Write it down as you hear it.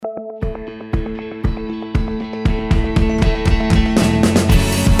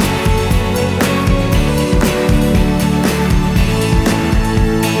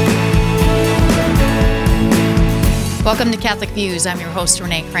Welcome to Catholic Views. I'm your host,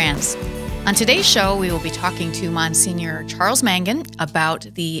 Renee Kranz. On today's show, we will be talking to Monsignor Charles Mangan about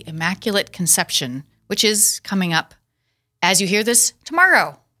the Immaculate Conception, which is coming up, as you hear this,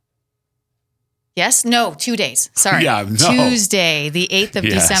 tomorrow. Yes? No, 2 days. Sorry. Yeah, no. Tuesday, the 8th of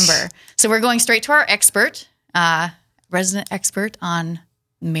Yes. December. So we're going straight to our expert, resident expert on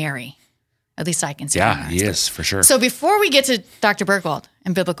Mary. At least I can say. Yeah, he is, for sure. So before we get to Dr. Bergwald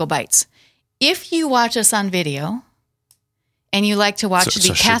and Biblical Bites, if you watch us on video and you like to watch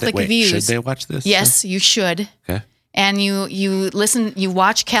the Catholic Views. Should they watch this? Yes, you should. Okay. And you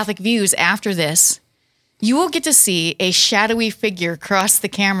watch Catholic Views after this, you will get to see a shadowy figure cross the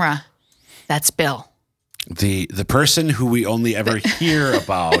camera. That's Bill. The person who we only ever hear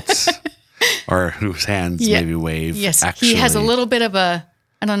about or whose hands maybe wave. Yes, actually. he has a little bit of a,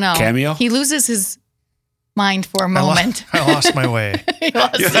 I don't know. Cameo? He loses his mind for a moment. I lost my way. He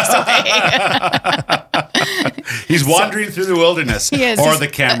lost his way. He's wandering through the wilderness He is. or the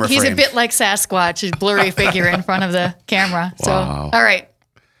camera He's frame. a bit like Sasquatch, a blurry figure in front of the camera. So, Wow. all right.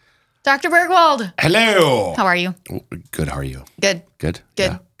 Dr. Bergwald, Hello. how are you? Good, how are you? Good. Good?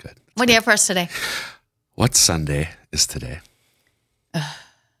 Good. Yeah, good. What do you have for us today? What Sunday is today?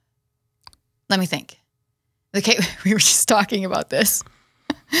 Let me think. Okay, we were just talking about this.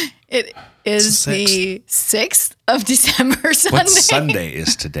 It is the 6th of December Sunday. What Sunday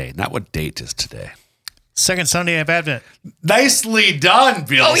is today? Not what date is today. Second Sunday of Advent. Nicely done,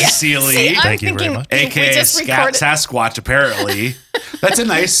 Bill Oh, yeah. Seeley. See, I'm Thank you very thinking much. we AKA just recorded- Sasquatch, apparently. That's a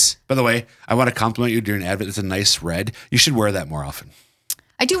nice, by the way, I want to compliment you during Advent. It's a nice red. You should wear that more often.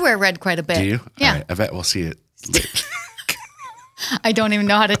 I do wear red quite a bit. Do you? Yeah. All right, I bet we'll see it. I don't even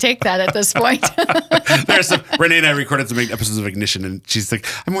know how to take that at this point. There's some, Renee and I recorded some episodes of Ignition, and she's like,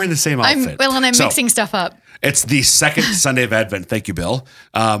 I'm wearing the same outfit. I'm So, mixing stuff up. It's the second Sunday of Advent. Thank you, Bill.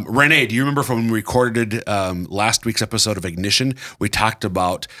 Renee, do you remember from when we recorded last week's episode of Ignition? We talked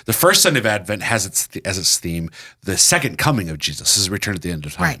about the first Sunday of Advent has as its theme the second coming of Jesus, his return at the end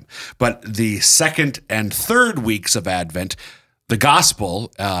of time. Right. But the second and third weeks of Advent, the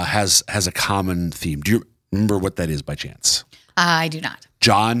gospel has a common theme. Do you remember what that is by chance? I do not.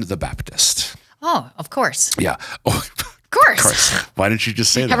 John the Baptist. Oh, of course. Yeah. Oh, Of course. of course. Why didn't you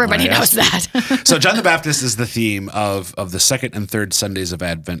just say that? Everybody when I knows asked you? that. So John the Baptist is the theme of the second and third Sundays of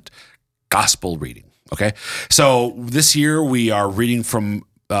Advent gospel reading. Okay. So this year we are reading from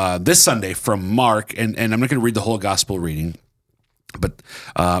this Sunday from Mark, and I'm not going to read the whole gospel reading, but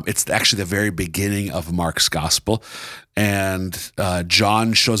it's actually the very beginning of Mark's gospel. And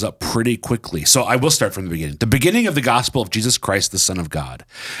John shows up pretty quickly. So I will start from the beginning. The beginning of the gospel of Jesus Christ, the Son of God.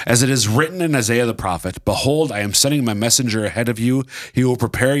 As it is written in Isaiah the prophet, "Behold, I am sending my messenger ahead of you. He will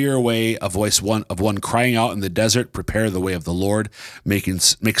prepare your way, a voice of one crying out in the desert, prepare the way of the Lord, make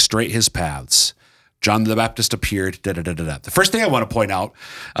straight his paths." John the Baptist appeared, da-da-da-da-da. The first thing I want to point out,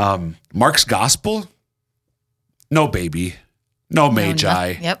 Mark's gospel, no baby, no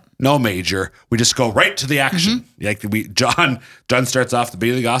magi, no major. We just go right to the action. Like John starts off the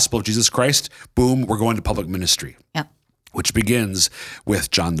beginning of the gospel of Jesus Christ. Boom, we're going to public ministry, which begins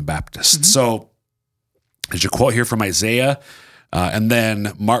with John the Baptist. So there's a quote here from Isaiah, and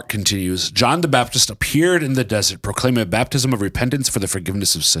then Mark continues. John the Baptist appeared in the desert, proclaiming a baptism of repentance for the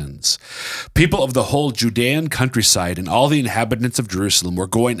forgiveness of sins. People of the whole Judean countryside and all the inhabitants of Jerusalem were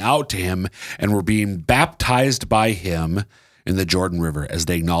going out to him and were being baptized by him in the Jordan River as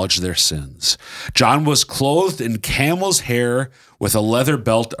they acknowledged their sins. John was clothed in camel's hair with a leather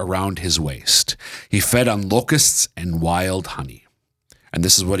belt around his waist. He fed on locusts and wild honey. And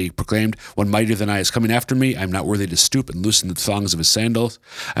this is what he proclaimed: "One mightier than I is coming after me. I am not worthy to stoop and loosen the thongs of his sandals.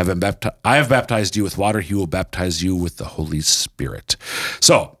 I have baptized you with water. He will baptize you with the Holy Spirit."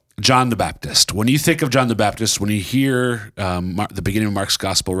 So, John the Baptist. When you think of John the Baptist, when you hear the beginning of Mark's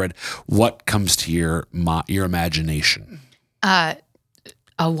gospel read, what comes to your imagination?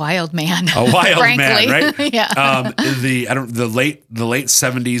 A wild man. A wild frankly. man, right? Yeah. The late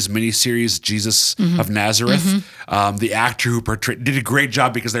 70s miniseries Jesus of Nazareth. The actor who did a great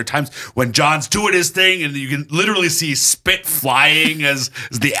job, because there are times when John's doing his thing and you can literally see spit flying as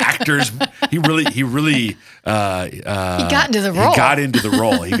the actors. He really he got into the role. He got into the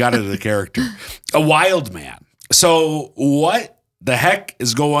role. He got into the character. A wild man. So what the heck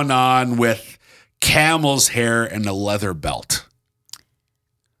is going on with camel's hair and a leather belt?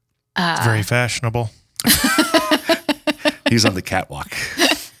 It's very fashionable. He's on the catwalk.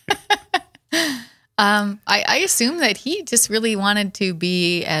 I assume that he just really wanted to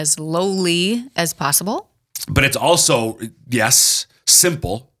be as lowly as possible. But it's also, yes,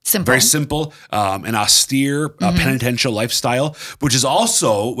 simple. Simple. Very simple, an austere, penitential lifestyle, which is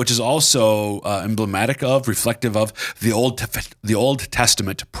also emblematic of, reflective of the Old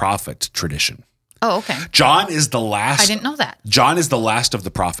Testament prophet tradition. Oh, okay. John is the last. I didn't know that. John is the last of the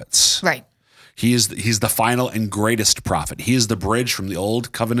prophets. Right. He's the final and greatest prophet. He is the bridge from the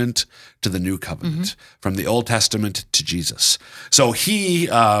Old Covenant to the New Covenant, from the Old Testament to Jesus. So he's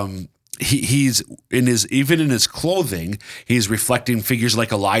in his clothing, he's reflecting figures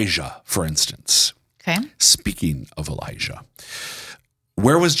like Elijah, for instance. Okay. Speaking of Elijah,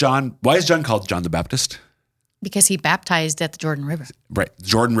 where was John? Why is John called John the Baptist? Because he baptized at the Jordan River. Right,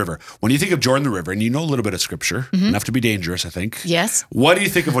 Jordan River. When you think of Jordan the River, and you know a little bit of scripture, enough to be dangerous, I think. Yes. What do you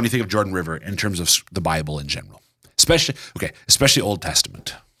think of when you think of Jordan River in terms of the Bible in general? Especially Old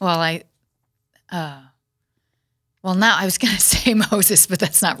Testament. Well, now I was going to say Moses, but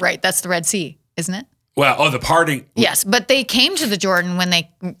that's not right. That's the Red Sea, isn't it? Well, the parting. Yes, but they came to the Jordan when they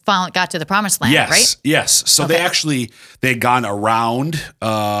finally got to the Promised Land, right? Yes. So they had gone around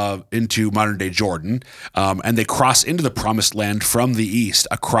into modern day Jordan, and they crossed into the Promised Land from the east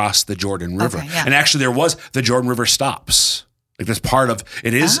across the Jordan River. Okay, yeah. And actually, the Jordan River stops. Like that's part of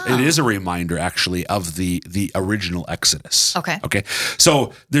it is a reminder actually of the original Exodus. Okay.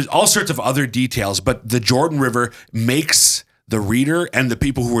 So there's all sorts of other details, but the Jordan River makes the reader and the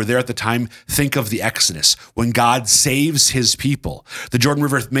people who were there at the time think of the Exodus, when God saves his people. The Jordan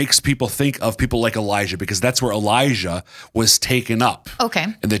River makes people think of people like Elijah, because that's where Elijah was taken up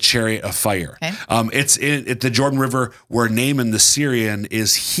in the chariot of fire. Okay. It's the Jordan River where Naaman the Syrian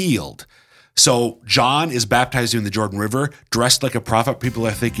is healed. So John is baptized in the Jordan River, dressed like a prophet. People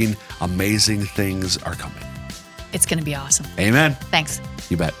are thinking amazing things are coming. It's going to be awesome. Amen. Thanks.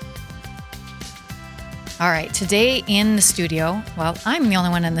 You bet. All right, today in the studio, well, I'm the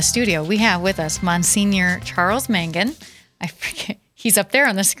only one in the studio. We have with us Monsignor Charles Mangan. I forget, he's up there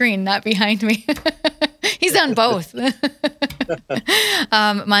on the screen, not behind me. He's on both.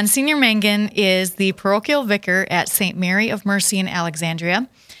 Monsignor Mangan is the parochial vicar at St. Mary of Mercy in Alexandria,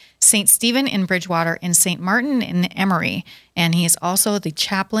 St. Stephen in Bridgewater, and St. Martin in Emory. And he is also the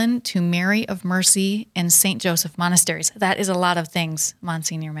chaplain to Mary of Mercy and St. Joseph Monasteries. That is a lot of things,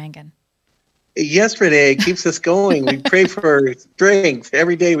 Monsignor Mangan. Yes, Renee, it keeps us going. We pray for strength.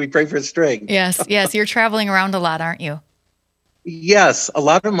 Every day we pray for strength. Yes. You're traveling around a lot, aren't you? Yes, a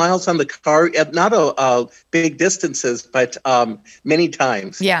lot of miles on the car, not big distances, but many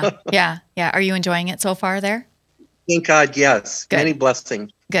times. Yeah. Are you enjoying it so far there? Thank God, yes. Good. Many blessings.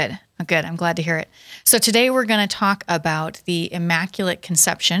 Good. I'm glad to hear it. So today we're going to talk about the Immaculate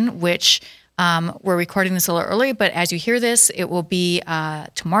Conception, which we're recording this a little early, but as you hear this, it will be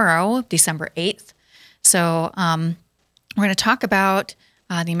tomorrow, December 8th. So we're going to talk about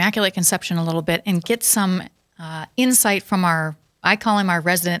the Immaculate Conception a little bit and get some insight from I call him our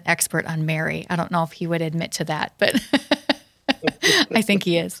resident expert on Mary. I don't know if he would admit to that, but I think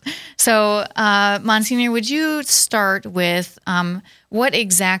he is. So, Monsignor, would you start with what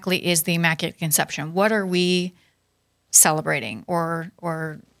exactly is the Immaculate Conception? What are we celebrating or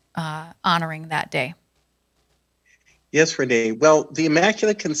honoring that day? Yes, Renee. Well, the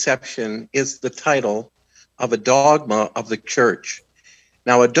Immaculate Conception is the title of a dogma of the Church.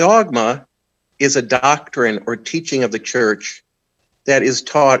 Now, a dogma is a doctrine or teaching of the Church that is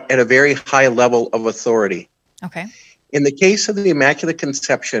taught at a very high level of authority. Okay. In the case of the Immaculate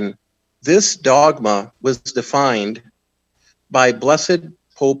Conception, this dogma was defined by Blessed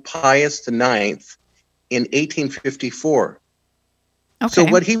Pope Pius IX in 1854. Okay. So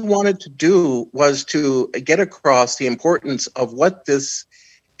what he wanted to do was to get across the importance of what this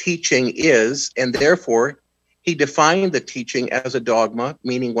teaching is, and therefore he defined the teaching as a dogma,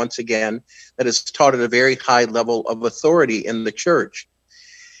 meaning, once again, that is taught at a very high level of authority in the Church.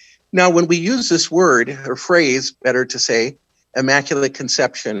 Now, when we use this word, or phrase, better to say, Immaculate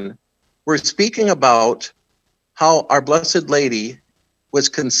Conception, we're speaking about how our Blessed Lady was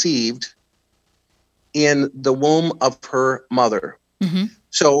conceived in the womb of her mother. Mm-hmm.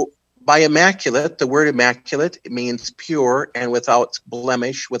 So by immaculate, the word immaculate, it means pure and without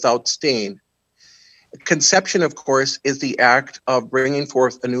blemish, without stain. Conception, of course, is the act of bringing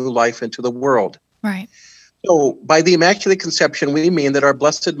forth a new life into the world. Right. So by the Immaculate Conception, we mean that our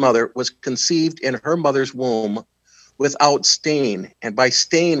Blessed Mother was conceived in her mother's womb without stain. And by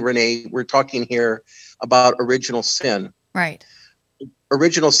stain, Renee, we're talking here about original sin. Right.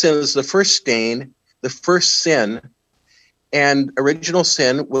 Original sin is the first stain, the first sin. And original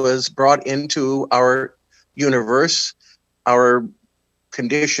sin was brought into our universe, our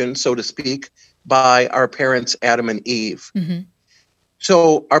condition, so to speak, by our parents, Adam and Eve. Mm-hmm.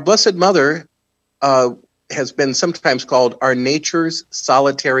 So our Blessed Mother has been sometimes called our nature's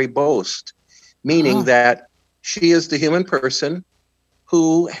solitary boast, meaning that she is the human person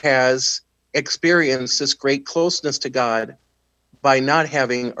who has experienced this great closeness to God by not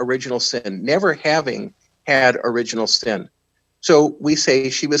having original sin, never having had original sin. So we say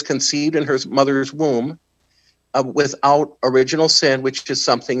she was conceived in her mother's womb without original sin, which is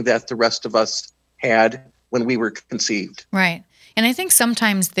something that the rest of us had when we were conceived. Right. And I think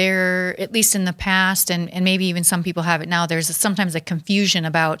sometimes there, at least in the past, and maybe even some people have it now, there's sometimes a confusion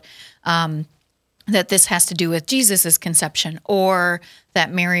about that this has to do with Jesus's conception, or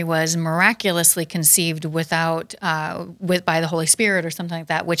that Mary was miraculously conceived without by the Holy Spirit or something like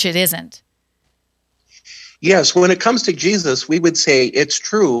that, which it isn't. Yes, when it comes to Jesus, we would say it's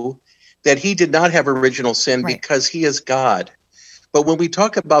true that he did not have original sin because he is God. But when we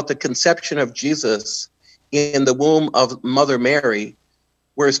talk about the conception of Jesus in the womb of Mother Mary,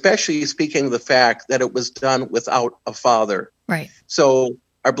 we're especially speaking of the fact that it was done without a father. Right. So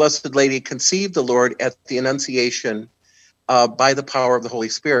our Blessed Lady conceived the Lord at the Annunciation by the power of the Holy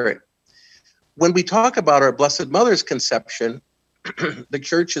Spirit. When we talk about our Blessed Mother's conception, the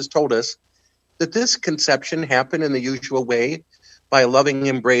Church has told us that this conception happened in the usual way by a loving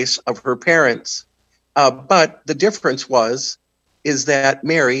embrace of her parents. But the difference is that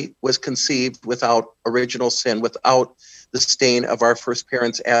Mary was conceived without original sin, without the stain of our first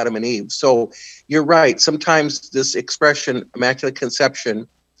parents, Adam and Eve. So you're right. Sometimes this expression, Immaculate Conception,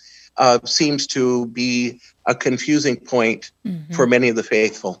 seems to be a confusing point for many of the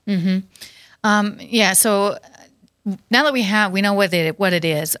faithful. So now that we know what it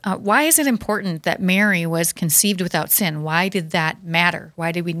is, why is it important that Mary was conceived without sin? Why did that matter?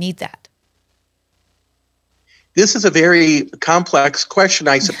 Why did we need that? This is a very complex question,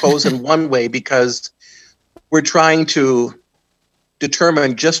 I suppose, in one way, because we're trying to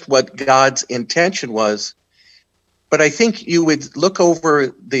determine just what God's intention was. But I think you would look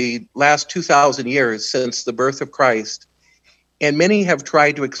over the last 2,000 years since the birth of Christ, and many have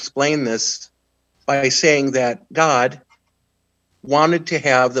tried to explain this by saying that God wanted to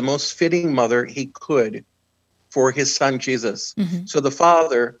have the most fitting mother he could for his son Jesus. So the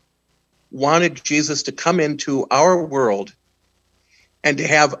Father wanted Jesus to come into our world and to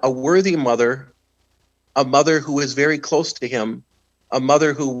have a worthy mother, a mother who was very close to him, a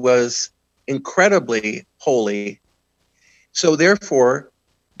mother who was incredibly holy. So therefore,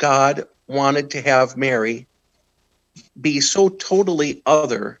 God wanted to have Mary be so totally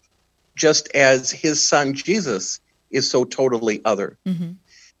other, just as his son Jesus is so totally other.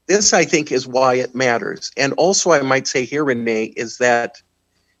 This, I think, is why it matters. And also, I might say here, Renee, is that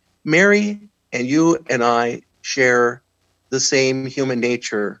Mary and you and I share the same human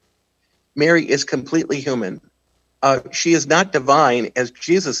nature. Mary is completely human. She is not divine as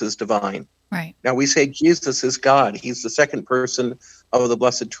Jesus is divine. Right. Now, we say Jesus is God. He's the second person of the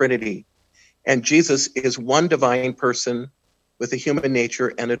Blessed Trinity. And Jesus is one divine person with a human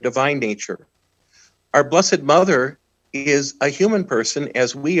nature and a divine nature. Our Blessed Mother is a human person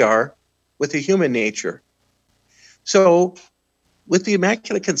as we are with a human nature. So with the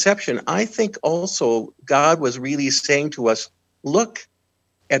Immaculate Conception, I think also God was really saying to us, look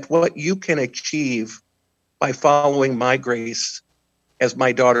at what you can achieve by following my grace as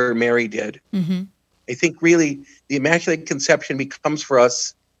my daughter Mary did. I think really the Immaculate Conception becomes for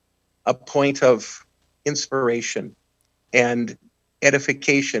us a point of inspiration and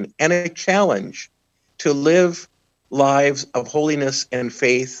edification and a challenge to live lives of holiness and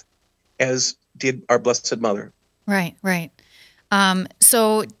faith as did our Blessed Mother. Right.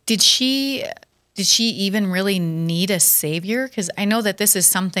 So did she even really need a savior? Because I know that this is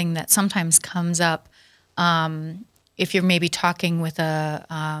something that sometimes comes up if you're maybe talking with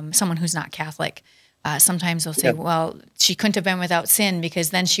someone who's not Catholic. Sometimes they'll say, well, she couldn't have been without sin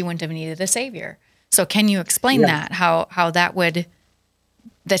because then she wouldn't have needed a savior. So can you explain that, how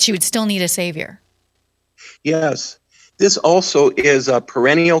that she would still need a savior? Yes. This also is a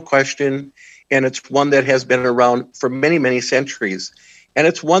perennial question, and it's one that has been around for many, many centuries. And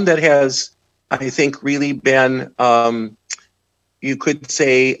it's one that has, I think, really been, you could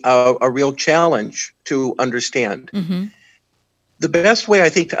say, a real challenge to understand. The best way, I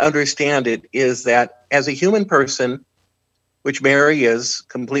think, to understand it is that as a human person, which Mary is,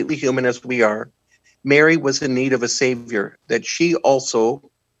 completely human as we are, Mary was in need of a savior, that she also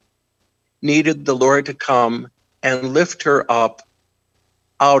needed the Lord to come and lift her up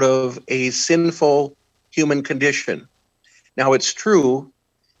out of a sinful human condition. Now, it's true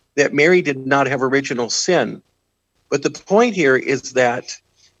that Mary did not have original sin, but the point here is that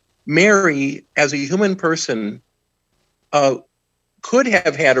Mary, as a human person, could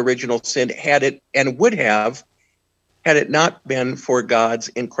have had original sin had it, and would have, had it not been for God's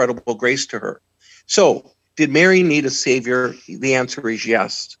incredible grace to her. So, did Mary need a savior? The answer is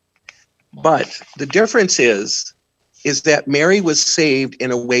yes. But the difference is that Mary was saved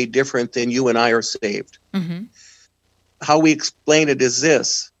in a way different than you and I are saved. Mm-hmm. How we explain it is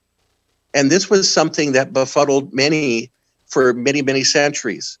this, and this was something that befuddled many for many, many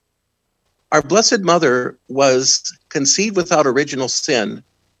centuries. Our Blessed Mother was conceived without original sin,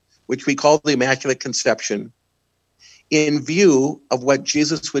 which we call the Immaculate Conception, in view of what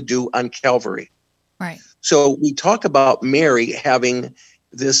Jesus would do on Calvary. Right. So we talk about Mary having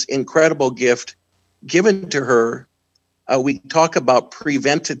this incredible gift given to her. We talk about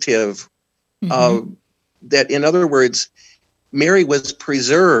preventative, that in other words, Mary was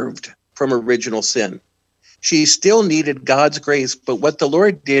preserved from original sin. She still needed God's grace, but what the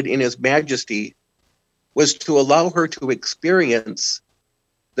Lord did in his majesty was to allow her to experience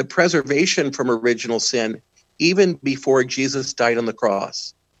the preservation from original sin even before Jesus died on the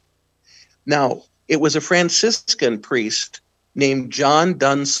cross. Now, it was a Franciscan priest named John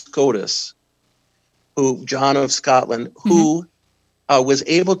Duns Scotus, John of Scotland, who was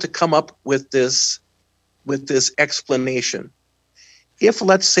able to come up with this explanation. If,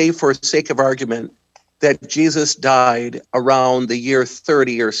 let's say, for sake of argument, that Jesus died around the year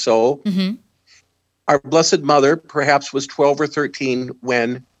 30 or so, our Blessed Mother perhaps was 12 or 13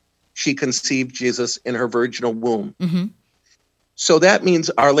 when she conceived Jesus in her virginal womb. So that means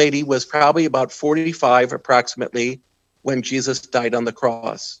Our Lady was probably about 45 approximately when Jesus died on the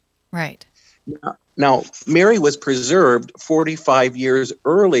cross. Right. Now, Mary was preserved 45 years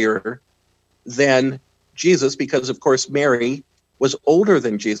earlier than Jesus because, of course, Mary was older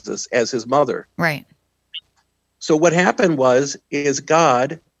than Jesus as his mother. Right. So what happened is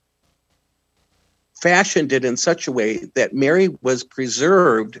God fashioned it in such a way that Mary was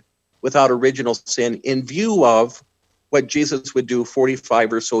preserved without original sin in view of what Jesus would do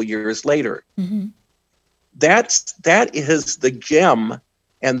 45 or so years later. That is the gem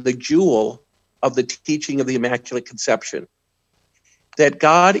and the jewel of the teaching of the Immaculate Conception, that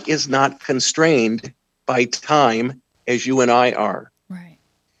God is not constrained by time as you and I are. Right.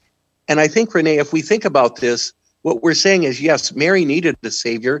 And I think, Renee, if we think about this, what we're saying is, yes, Mary needed a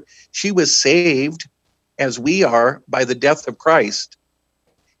savior. She was saved, as we are, by the death of Christ.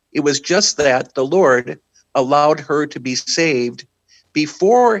 It was just that the Lord allowed her to be saved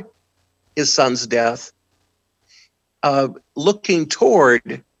before his son's death, looking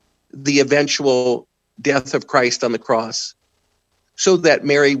toward the eventual death of Christ on the cross, so that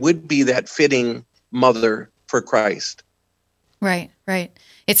Mary would be that fitting mother for Christ. Right, right.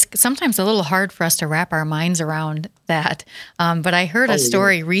 It's sometimes a little hard for us to wrap our minds around that. But I heard a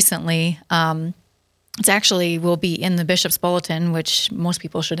story recently. It's actually will be in the Bishop's Bulletin, which most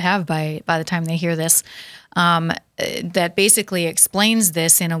people should have by the time they hear this, that basically explains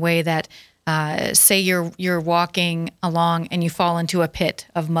this in a way that, say you're walking along and you fall into a pit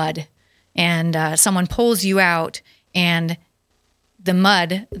of mud, and someone pulls you out, and the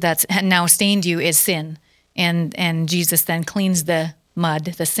mud that's now stained you is sin, and Jesus then cleans the mud,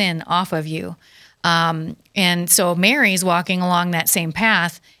 the sin, off of you. And so Mary's walking along that same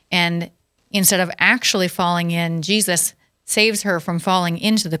path, and instead of actually falling in, Jesus saves her from falling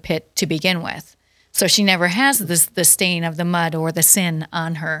into the pit to begin with. So she never has the stain of the mud or the sin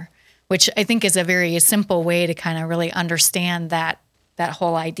on her, which I think is a very simple way to kind of really understand that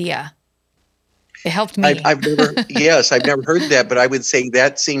whole idea. It helped me. I've never heard that, but I would say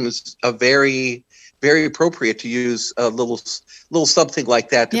that seems a very, very appropriate to use a little something like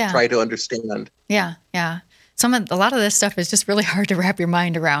that to try to understand. Yeah, yeah. A lot of this stuff is just really hard to wrap your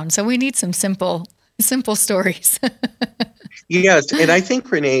mind around. So we need some simple stories. Yes, and I think,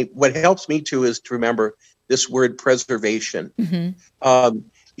 Renee, what helps me too is to remember this word preservation.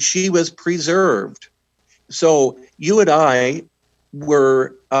 She was preserved. So you and I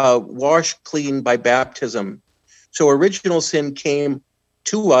were washed clean by baptism. So original sin came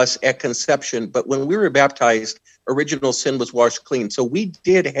to us at conception, but when we were baptized, original sin was washed clean. So we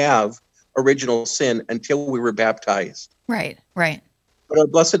did have original sin until we were baptized. Right, right. But our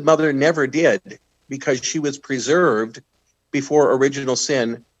Blessed Mother never did, because she was preserved before original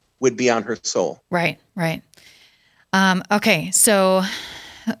sin would be on her soul. Right, right. Okay, so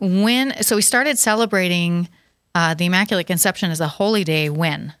we started celebrating the Immaculate Conception as a holy day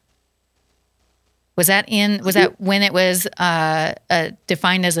when? Was that when it was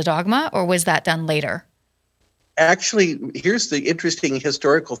defined as a dogma, or was that done later? Actually, here's the interesting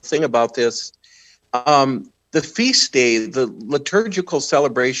historical thing about this. The feast day, the liturgical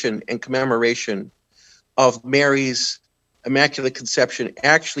celebration and commemoration of Mary's Immaculate Conception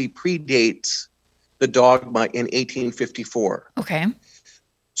actually predates the dogma in 1854. Okay.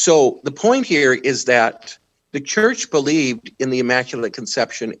 So the point here is that the church believed in the Immaculate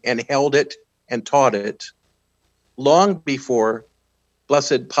Conception and held it and taught it long before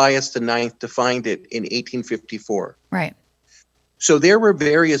Blessed Pius IX defined it in 1854. Right. So there were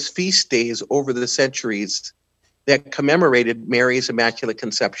various feast days over the centuries that commemorated Mary's Immaculate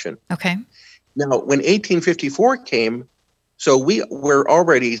Conception. Okay. Now, when 1854 came, so we were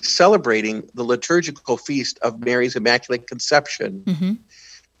already celebrating the liturgical feast of Mary's Immaculate Conception.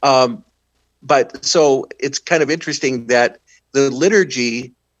 Mm-hmm. But so it's kind of interesting that the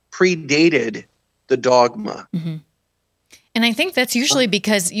liturgy predated the dogma. Mm-hmm. And I think that's usually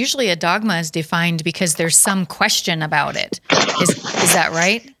because usually a dogma is defined because there's some question about it. Is that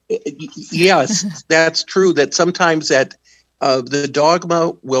right? Yes, that's true. That sometimes that the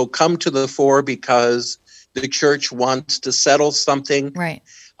dogma will come to the fore because the church wants to settle something, Right.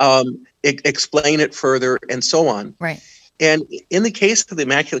 Explain it further, and so on. Right. And in the case of the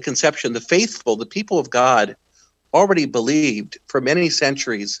Immaculate Conception, the faithful, the people of God, already believed for many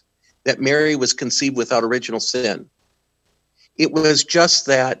centuries that Mary was conceived without original sin. It was just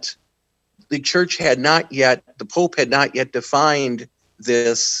that the church had not yet, the Pope had not yet defined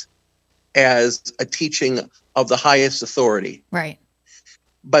this as a teaching of the highest authority. Right.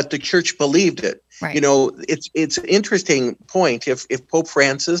 But the church believed it. Right. You know, it's an interesting point. If Pope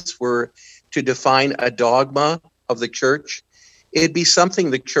Francis were to define a dogma of the church, it'd be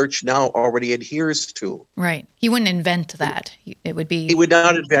something the church now already adheres to. Right. He wouldn't invent that. It would be. He would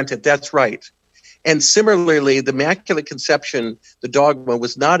not invent it. That's right. And similarly, the Immaculate Conception, the dogma,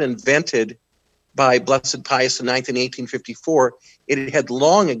 was not invented by Blessed Pius IX in 1854. It had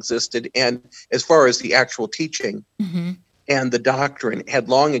long existed, and as far as the actual teaching Mm-hmm. and the doctrine had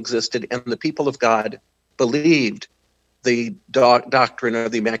long existed, and the people of God believed the doctrine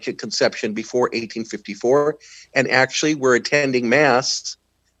of the Immaculate Conception before 1854, and actually were attending Mass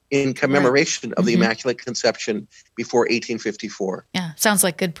in commemoration of the Mm-hmm. Immaculate Conception before 1854. Yeah. Sounds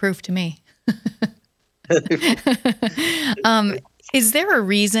like good proof to me. Is there a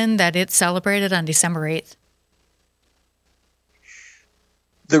reason that it's celebrated on December 8th?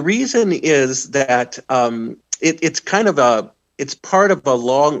 The reason is that it's kind of it's part of a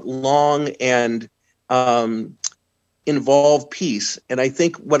long and involved piece. And I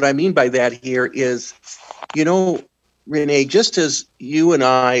think what I mean by that here is, you know, Renee, just as you and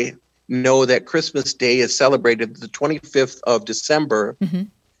I know that Christmas Day is celebrated the 25th of December, Mm-hmm.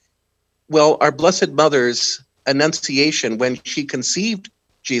 well, our Blessed Mother's Annunciation, when she conceived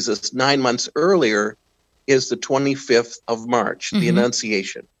Jesus 9 months earlier, is the 25th of March, the Mhm.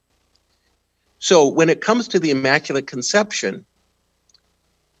 Annunciation. So when it comes to the Immaculate Conception,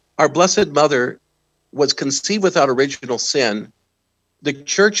 our Blessed Mother was conceived without original sin. The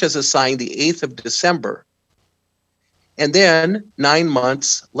church has assigned the 8th of December. And then 9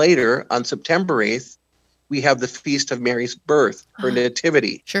 months later, on September 8th, we have the Feast of Mary's birth, her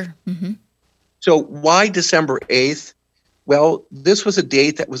nativity. Sure. Mm-hmm. So why December 8th? Well, this was a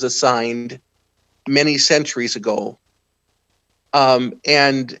date that was assigned many centuries ago.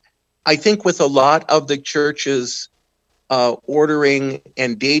 And I think with a lot of the church's ordering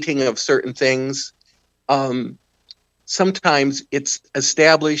and dating of certain things, sometimes it's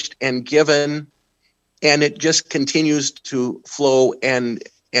established and given, and it just continues to flow and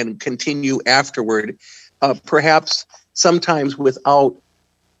continue afterward, perhaps sometimes without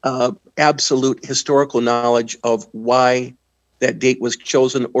absolute historical knowledge of why that date was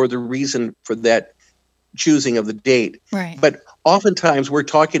chosen or the reason for that choosing of the date. Right. But oftentimes we're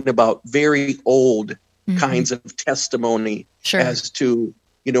talking about very old Mhm. kinds of testimony Sure. as to,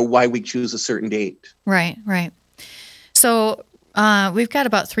 you know, why we choose a certain date. Right. Right. So we've got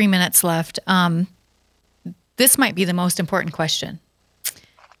about 3 minutes left. This might be the most important question.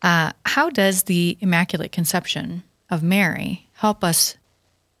 How does the Immaculate Conception of Mary help us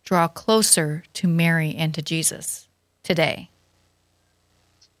draw closer to Mary and to Jesus today?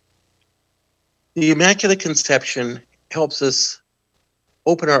 The Immaculate Conception helps us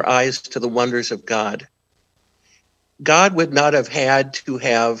open our eyes to the wonders of God. God would not have had to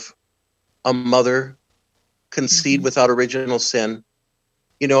have a mother conceived Mhm. without original sin.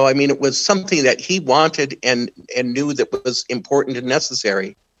 You know, I mean, it was something that he wanted and knew that was important and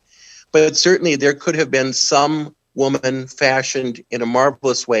necessary. But certainly there could have been some woman fashioned in a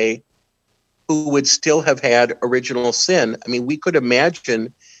marvelous way who would still have had original sin. I mean, we could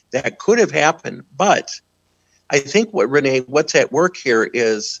imagine that could have happened. But I think what's at work here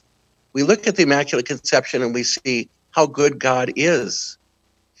is we look at the Immaculate Conception and we see how good God is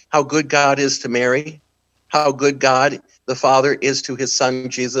to Mary, how good God the Father is to his Son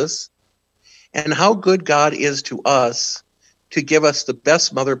Jesus, and how good God is to us to give us the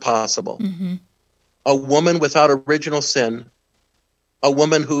best mother possible. Mm-hmm. A woman without original sin, a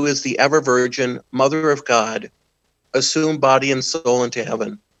woman who is the ever virgin, mother of God, assumed body and soul into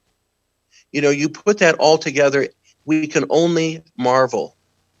heaven. You know, you put that all together, we can only marvel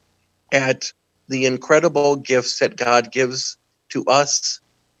at the incredible gifts that God gives to us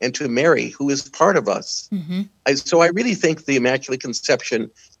and to Mary, who is part of us. Mm-hmm. So I really think the Immaculate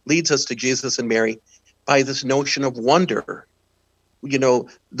Conception leads us to Jesus and Mary by this notion of wonder. You know,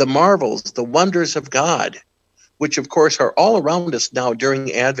 the marvels, the wonders of God, which of course are all around us now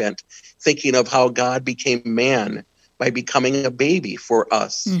during Advent, thinking of how God became man by becoming a baby for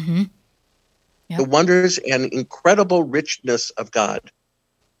us. Mm-hmm. Yep. The wonders and incredible richness of God.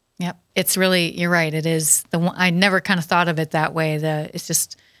 Yep. It's really, you're right. It is the one, I never kind of thought of it that way. It's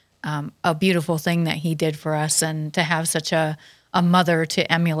just a beautiful thing that he did for us, and to have such a mother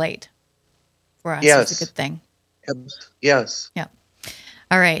to emulate for us Yes. is a good thing. Yes. Yep.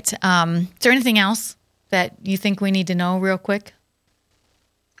 All right. Is there anything else that you think we need to know real quick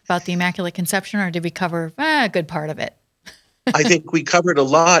about the Immaculate Conception, or did we cover a good part of it? I think we covered a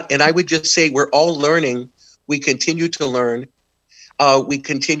lot, and I would just say we're all learning. We continue to learn. We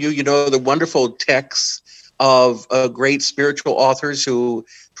continue, you know, the wonderful texts of great spiritual authors who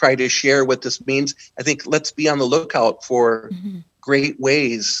try to share what this means. I think let's be on the lookout for great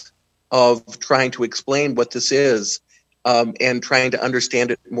ways of trying to explain what this is, and trying to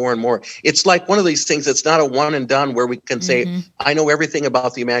understand it more and more. It's like one of these things that's not a one and done where we can say, I know everything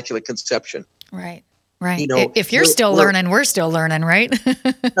about the Immaculate Conception. Right. Right. You know, if you're still learning, we're still learning, right?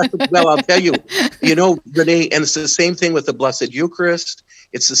 Well, I'll tell you, you know, Renee, and it's the same thing with the Blessed Eucharist.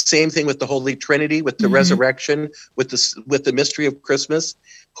 It's the same thing with the Holy Trinity, with the resurrection, with the mystery of Christmas.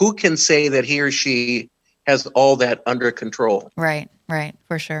 Who can say that he or she has all that under control? Right,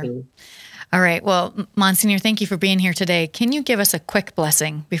 for sure. All right. Well, Monsignor, thank you for being here today. Can you give us a quick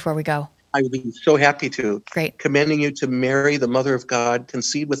blessing before we go? I would be so happy to. Great. Commending you to Mary, the Mother of God,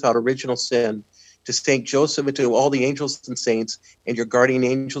 conceived without original sin, to Saint Joseph, and to all the angels and saints, and your guardian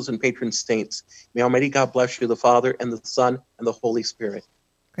angels and patron saints. May Almighty God bless you, the Father, and the Son, and the Holy Spirit.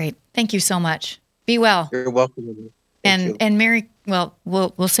 Great. Thank you so much. Be well. You're welcome. Thank you. And Merry, well,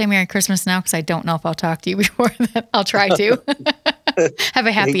 we'll say Merry Christmas now, because I don't know if I'll talk to you before that. I'll try to. Have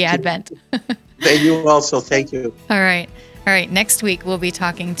a happy Advent. Thank you also. Thank you. All right. Next week, we'll be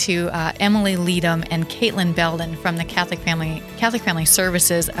talking to Emily Leadham and Caitlin Belden from the Catholic Family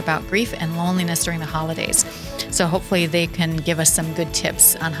Services about grief and loneliness during the holidays. So hopefully they can give us some good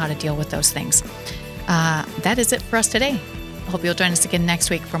tips on how to deal with those things. That is it for us today. I hope you'll join us again next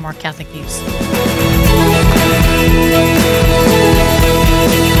week for more Catholic Views.